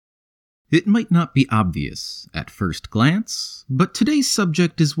It might not be obvious at first glance, but today's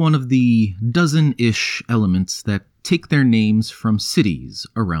subject is one of the dozen-ish elements that take their names from cities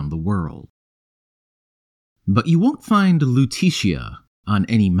around the world. But you won't find Lutetia on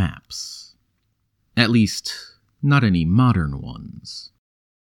any maps. At least, not any modern ones.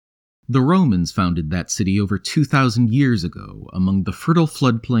 The Romans founded that city over 2,000 years ago among the fertile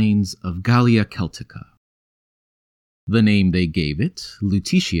floodplains of Gallia Celtica. The name they gave it,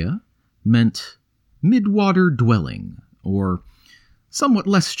 Lutetia, meant mid-water dwelling, or, somewhat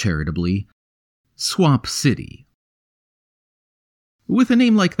less charitably, swamp city. With a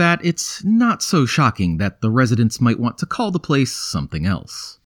name like that, it's not so shocking that the residents might want to call the place something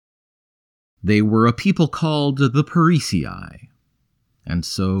else. They were a people called the Parisii, and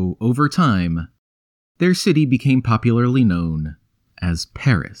so, over time, their city became popularly known as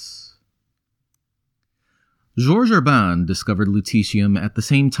Paris. Georges Urbain discovered lutetium at the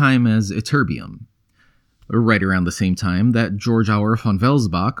same time as ytterbium, right around the same time that George Auer von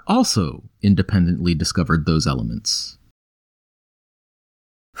Welsbach also independently discovered those elements.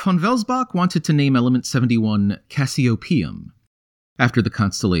 Von Welsbach wanted to name element 71 Cassiopeum, after the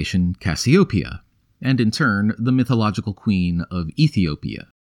constellation Cassiopeia, and in turn the mythological queen of Ethiopia.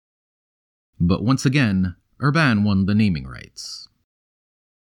 But once again, Urbain won the naming rights.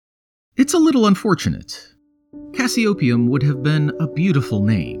 It's a little unfortunate. Cassiopeum would have been a beautiful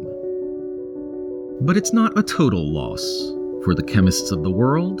name. But it's not a total loss, for the chemists of the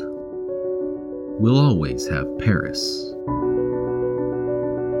world will always have Paris.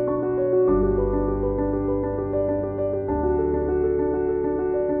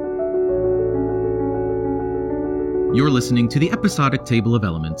 You're listening to the Episodic Table of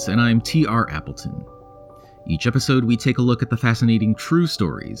Elements, and I'm T.R. Appleton. Each episode, we take a look at the fascinating true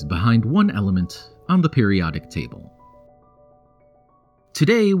stories behind one element on the periodic table.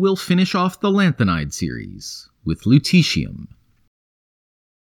 Today, we'll finish off the lanthanide series with lutetium.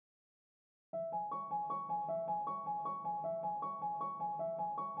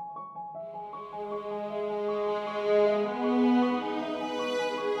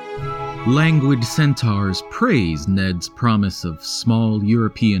 Languid centaurs praise Ned's promise of small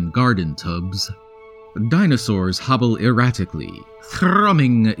European garden tubs. Dinosaurs hobble erratically,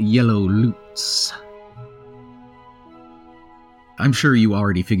 thrumming yellow lutes. I'm sure you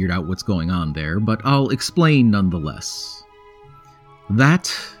already figured out what's going on there, but I'll explain nonetheless. That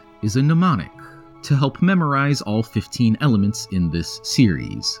is a mnemonic to help memorize all 15 elements in this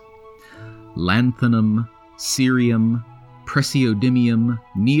series. Lanthanum, cerium, praseodymium,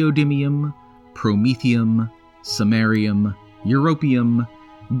 neodymium, promethium, samarium, europium,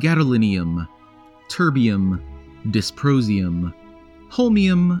 gadolinium, terbium, dysprosium,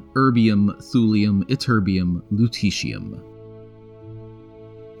 holmium, erbium, thulium, ytterbium, lutetium.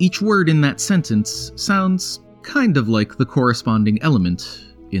 Each word in that sentence sounds kind of like the corresponding element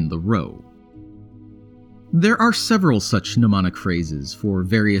in the row. There are several such mnemonic phrases for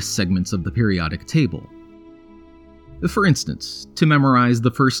various segments of the periodic table. For instance, to memorize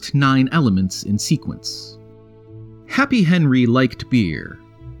the first 9 elements in sequence. Happy Henry liked beer,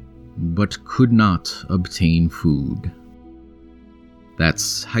 but could not obtain food.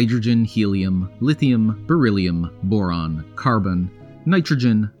 That's hydrogen, helium, lithium, beryllium, boron, carbon,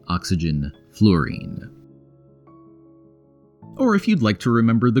 nitrogen, oxygen, fluorine. Or if you'd like to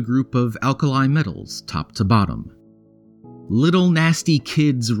remember the group of alkali metals, top to bottom. Little nasty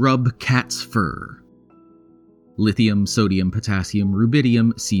kids rub cat's fur. Lithium, sodium, potassium,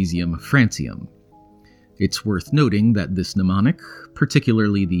 rubidium, cesium, francium. It's worth noting that this mnemonic,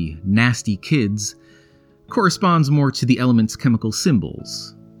 particularly the nasty kids, corresponds more to the element's chemical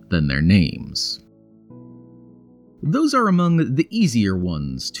symbols than their names. Those are among the easier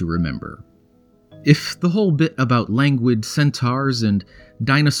ones to remember. If the whole bit about languid centaurs and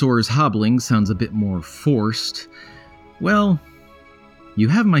dinosaurs hobbling sounds a bit more forced, well, you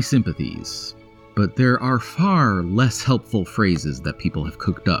have my sympathies, but there are far less helpful phrases that people have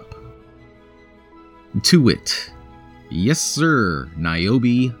cooked up. To wit, yes sir,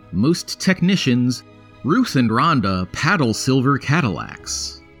 Niobe, most technicians, Ruth and Rhonda paddle silver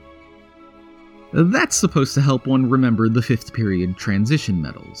Cadillacs. That's supposed to help one remember the 5th period transition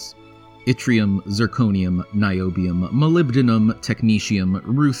metals. Yttrium, zirconium, niobium, molybdenum, technetium,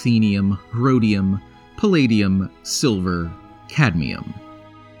 ruthenium, rhodium, palladium, silver, cadmium.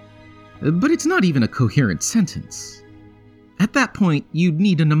 But it's not even a coherent sentence. At that point, you'd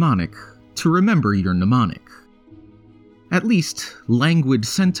need a mnemonic to remember your mnemonic. At least, languid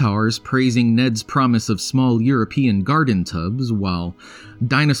centaurs praising Ned's promise of small European garden tubs, while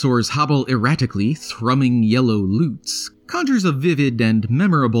dinosaurs hobble erratically, thrumming yellow lutes, conjures a vivid and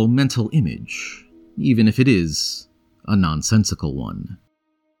memorable mental image, even if it is a nonsensical one.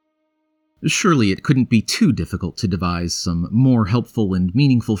 Surely it couldn't be too difficult to devise some more helpful and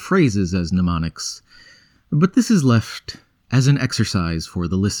meaningful phrases as mnemonics, but this is left as an exercise for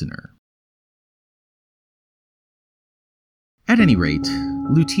the listener. At any rate,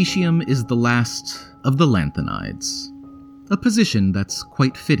 lutetium is the last of the lanthanides, a position that's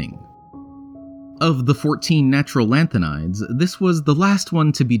quite fitting. Of the 14 natural lanthanides, this was the last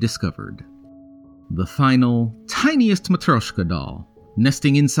one to be discovered. The final, tiniest Matryoshka doll,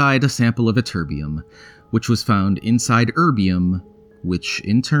 nesting inside a sample of ytterbium, which was found inside erbium, which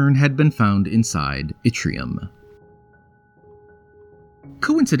in turn had been found inside yttrium.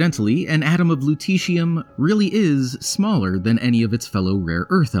 Coincidentally, an atom of lutetium really is smaller than any of its fellow rare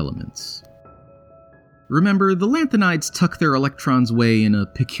earth elements. Remember, the lanthanides tuck their electrons away in a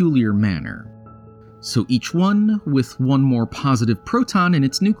peculiar manner. So each one, with one more positive proton in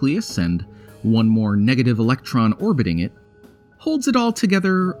its nucleus and one more negative electron orbiting it, holds it all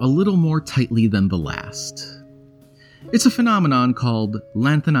together a little more tightly than the last. It's a phenomenon called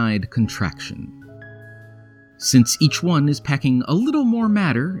lanthanide contraction. Since each one is packing a little more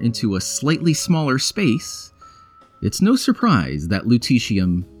matter into a slightly smaller space, it's no surprise that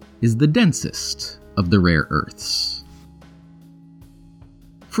lutetium is the densest of the rare earths.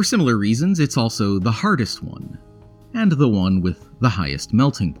 For similar reasons, it's also the hardest one, and the one with the highest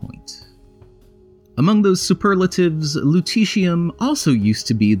melting point. Among those superlatives, lutetium also used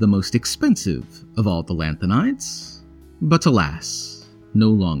to be the most expensive of all the lanthanides, but alas, no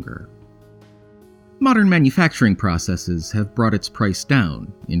longer. Modern manufacturing processes have brought its price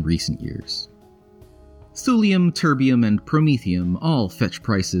down in recent years. Thulium, terbium, and promethium all fetch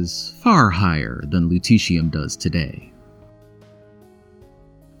prices far higher than lutetium does today.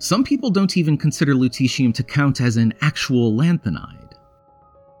 Some people don't even consider lutetium to count as an actual lanthanide.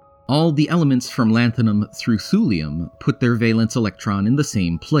 All the elements from lanthanum through thulium put their valence electron in the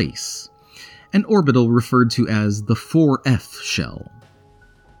same place, an orbital referred to as the 4f shell.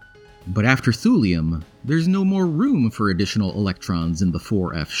 But after thulium, there's no more room for additional electrons in the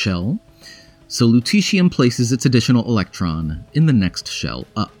 4f shell, so lutetium places its additional electron in the next shell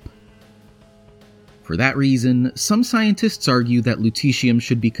up. For that reason, some scientists argue that lutetium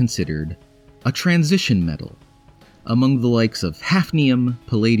should be considered a transition metal, among the likes of hafnium,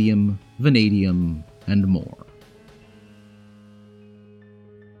 palladium, vanadium, and more.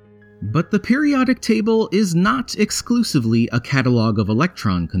 But the periodic table is not exclusively a catalog of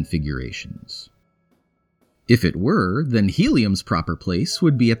electron configurations. If it were, then helium's proper place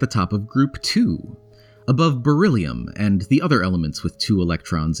would be at the top of group 2, above beryllium and the other elements with 2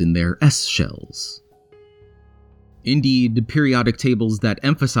 electrons in their s shells. Indeed, periodic tables that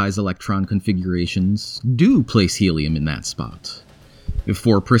emphasize electron configurations do place helium in that spot,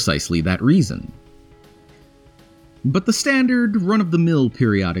 for precisely that reason. But the standard, run-of-the-mill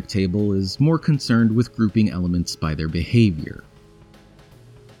periodic table is more concerned with grouping elements by their behavior.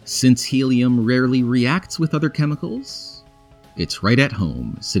 Since helium rarely reacts with other chemicals, it's right at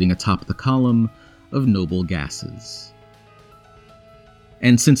home, sitting atop the column of noble gases.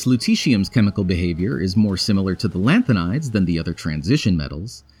 And since lutetium's chemical behavior is more similar to the lanthanides than the other transition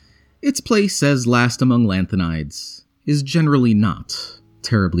metals, its place as last among lanthanides is generally not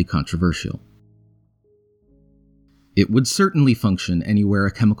terribly controversial. It would certainly function anywhere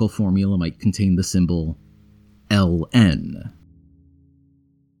a chemical formula might contain the symbol Ln.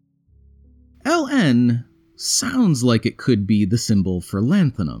 Ln sounds like it could be the symbol for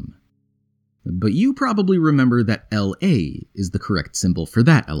lanthanum, but you probably remember that La is the correct symbol for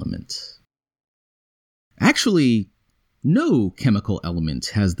that element. Actually, no chemical element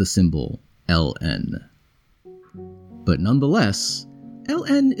has the symbol Ln. But nonetheless,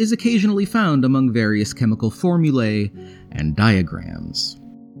 Ln is occasionally found among various chemical formulae and diagrams.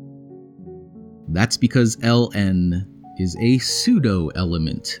 That's because Ln is a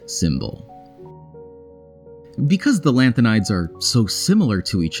pseudo-element symbol. Because the lanthanides are so similar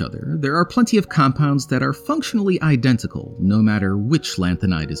to each other, there are plenty of compounds that are functionally identical no matter which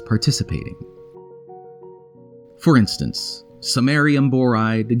lanthanide is participating. For instance, samarium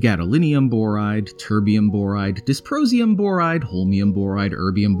boride, gadolinium boride, terbium boride, dysprosium boride, holmium boride,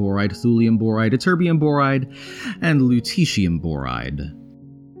 erbium boride, thulium boride, ytterbium boride, and lutetium boride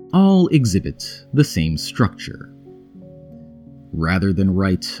all exhibit the same structure. Rather than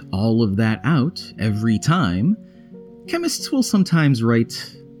write all of that out every time, chemists will sometimes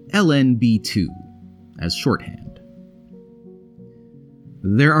write LNB2 as shorthand.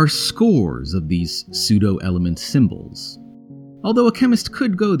 There are scores of these pseudo-element symbols, although a chemist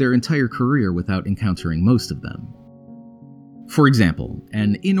could go their entire career without encountering most of them. For example,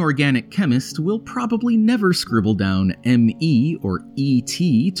 an inorganic chemist will probably never scribble down Me or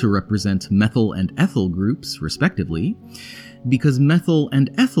Et to represent methyl and ethyl groups, respectively, because methyl and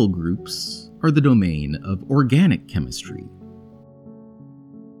ethyl groups are the domain of organic chemistry.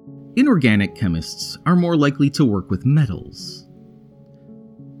 Inorganic chemists are more likely to work with metals.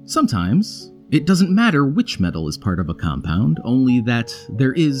 Sometimes, it doesn't matter which metal is part of a compound, only that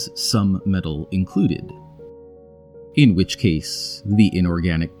there is some metal included. In which case, the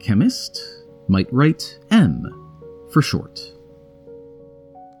inorganic chemist might write M for short.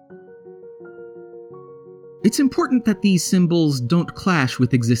 It's important that these symbols don't clash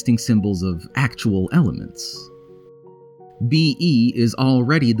with existing symbols of actual elements. Be is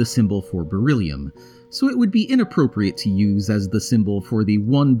already the symbol for beryllium, so it would be inappropriate to use as the symbol for the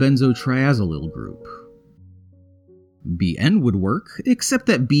 1-benzotriazolyl group. Bn would work, except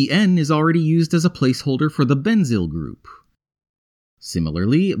that Bn is already used as a placeholder for the benzyl group.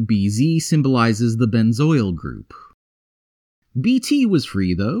 Similarly, Bz symbolizes the benzoyl group. Bt was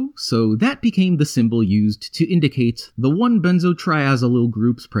free though, so that became the symbol used to indicate the 1-benzotriazolyl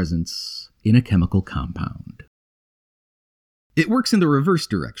group's presence in a chemical compound. It works in the reverse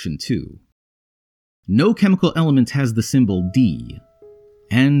direction too. No chemical element has the symbol D,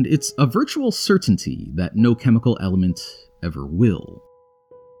 and it's a virtual certainty that no chemical element ever will.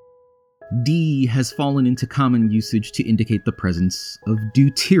 D has fallen into common usage to indicate the presence of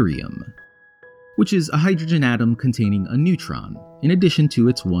deuterium, which is a hydrogen atom containing a neutron, in addition to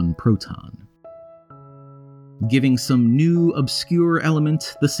its one proton. Giving some new, obscure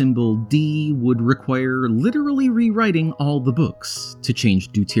element the symbol D would require literally rewriting all the books to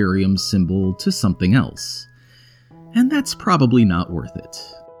change deuterium's symbol to something else. And that's probably not worth it.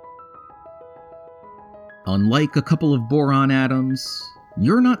 Unlike a couple of boron atoms,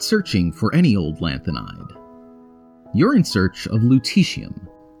 you're not searching for any old lanthanide. You're in search of lutetium,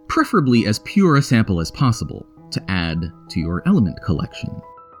 preferably as pure a sample as possible, to add to your element collection.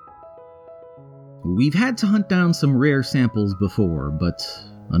 We've had to hunt down some rare samples before, but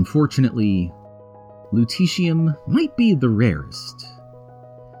unfortunately, lutetium might be the rarest.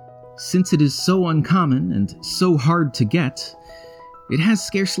 Since it is so uncommon and so hard to get, it has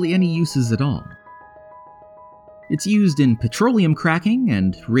scarcely any uses at all. It's used in petroleum cracking,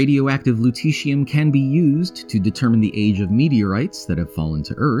 and radioactive lutetium can be used to determine the age of meteorites that have fallen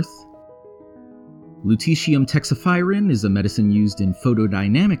to Earth. Lutetium texaphirin is a medicine used in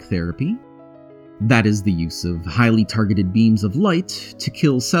photodynamic therapy. That is the use of highly targeted beams of light to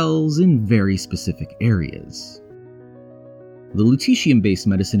kill cells in very specific areas. The lutetium-based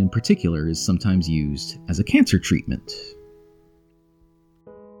medicine in particular is sometimes used as a cancer treatment.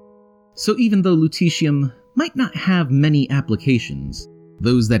 So even though lutetium might not have many applications,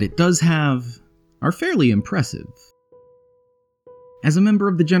 those that it does have are fairly impressive. As a member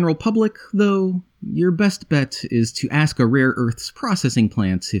of the general public, though, your best bet is to ask a rare earths processing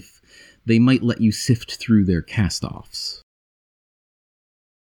plant if they might let you sift through their cast-offs.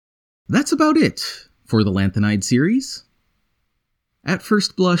 That's about it for the lanthanide series. At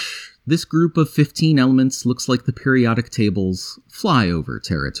first blush, this group of 15 elements looks like the periodic table's flyover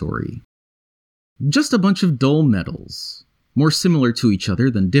territory. Just a bunch of dull metals, more similar to each other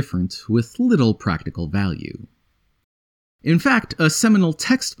than different, with little practical value. In fact, a seminal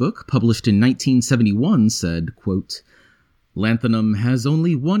textbook published in 1971 said, quote, "Lanthanum has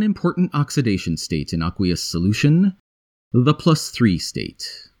only one important oxidation state in aqueous solution, the +3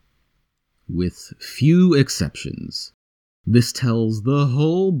 state. With few exceptions, this tells the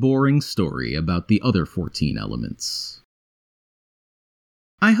whole boring story about the other 14 elements."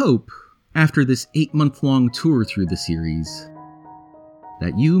 I hope, after this 8-month-long tour through the series,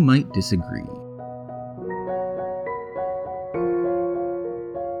 that you might disagree.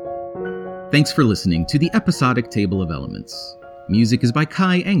 Thanks for listening to the episodic Table of Elements. Music is by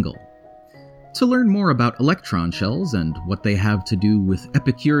Kai Engel. To learn more about electron shells and what they have to do with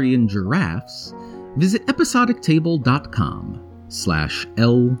Epicurean giraffes, visit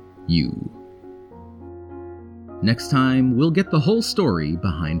episodictable.com/LU. Next time, we'll get the whole story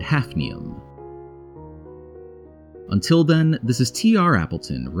behind hafnium. Until then, this is T.R.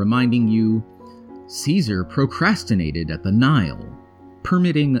 Appleton reminding you, Caesar procrastinated at the Nile,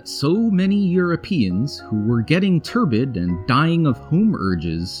 permitting so many Europeans who were getting turbid and dying of home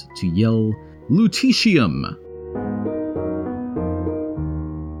urges to yell, "Lutetium!"